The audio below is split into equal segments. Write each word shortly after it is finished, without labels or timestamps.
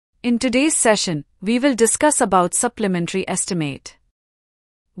In today's session, we will discuss about supplementary estimate.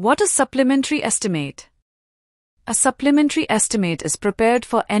 What is supplementary estimate? A supplementary estimate is prepared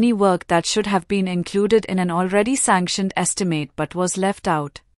for any work that should have been included in an already sanctioned estimate but was left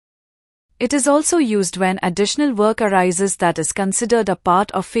out. It is also used when additional work arises that is considered a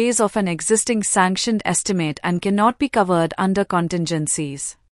part or phase of an existing sanctioned estimate and cannot be covered under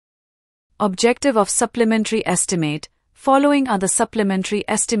contingencies. Objective of supplementary estimate. Following are the supplementary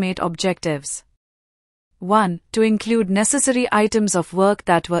estimate objectives. 1. To include necessary items of work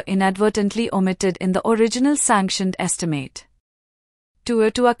that were inadvertently omitted in the original sanctioned estimate.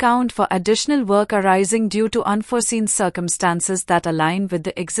 2. To account for additional work arising due to unforeseen circumstances that align with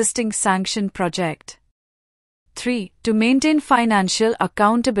the existing sanctioned project. 3. To maintain financial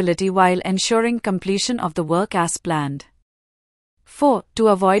accountability while ensuring completion of the work as planned. 4. To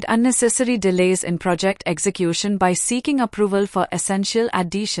avoid unnecessary delays in project execution by seeking approval for essential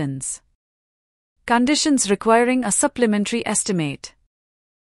additions. Conditions requiring a supplementary estimate.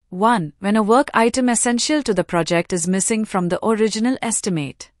 1. When a work item essential to the project is missing from the original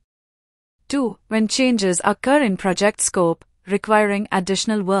estimate. 2. When changes occur in project scope, requiring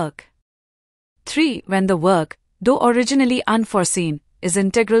additional work. 3. When the work, though originally unforeseen, is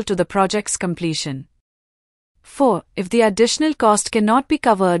integral to the project's completion. 4. If the additional cost cannot be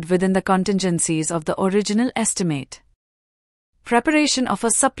covered within the contingencies of the original estimate. Preparation of a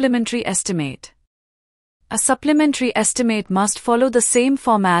supplementary estimate. A supplementary estimate must follow the same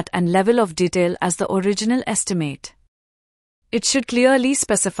format and level of detail as the original estimate. It should clearly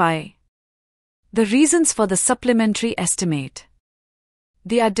specify the reasons for the supplementary estimate,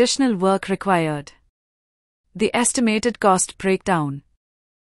 the additional work required, the estimated cost breakdown,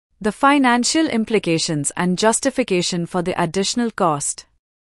 the financial implications and justification for the additional cost.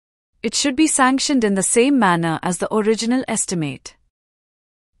 It should be sanctioned in the same manner as the original estimate.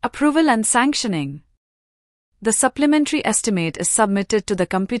 Approval and sanctioning. The supplementary estimate is submitted to the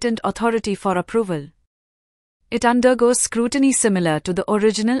competent authority for approval. It undergoes scrutiny similar to the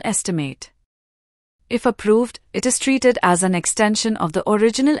original estimate. If approved, it is treated as an extension of the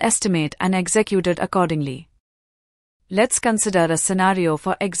original estimate and executed accordingly. Let's consider a scenario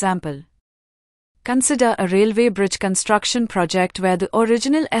for example. Consider a railway bridge construction project where the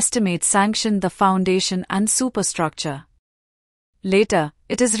original estimate sanctioned the foundation and superstructure. Later,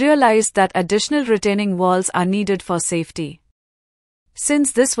 it is realized that additional retaining walls are needed for safety.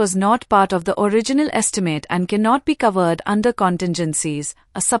 Since this was not part of the original estimate and cannot be covered under contingencies,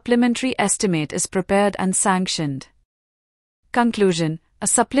 a supplementary estimate is prepared and sanctioned. Conclusion. A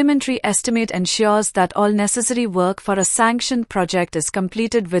supplementary estimate ensures that all necessary work for a sanctioned project is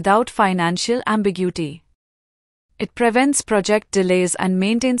completed without financial ambiguity. It prevents project delays and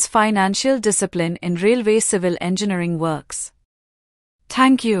maintains financial discipline in railway civil engineering works.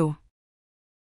 Thank you.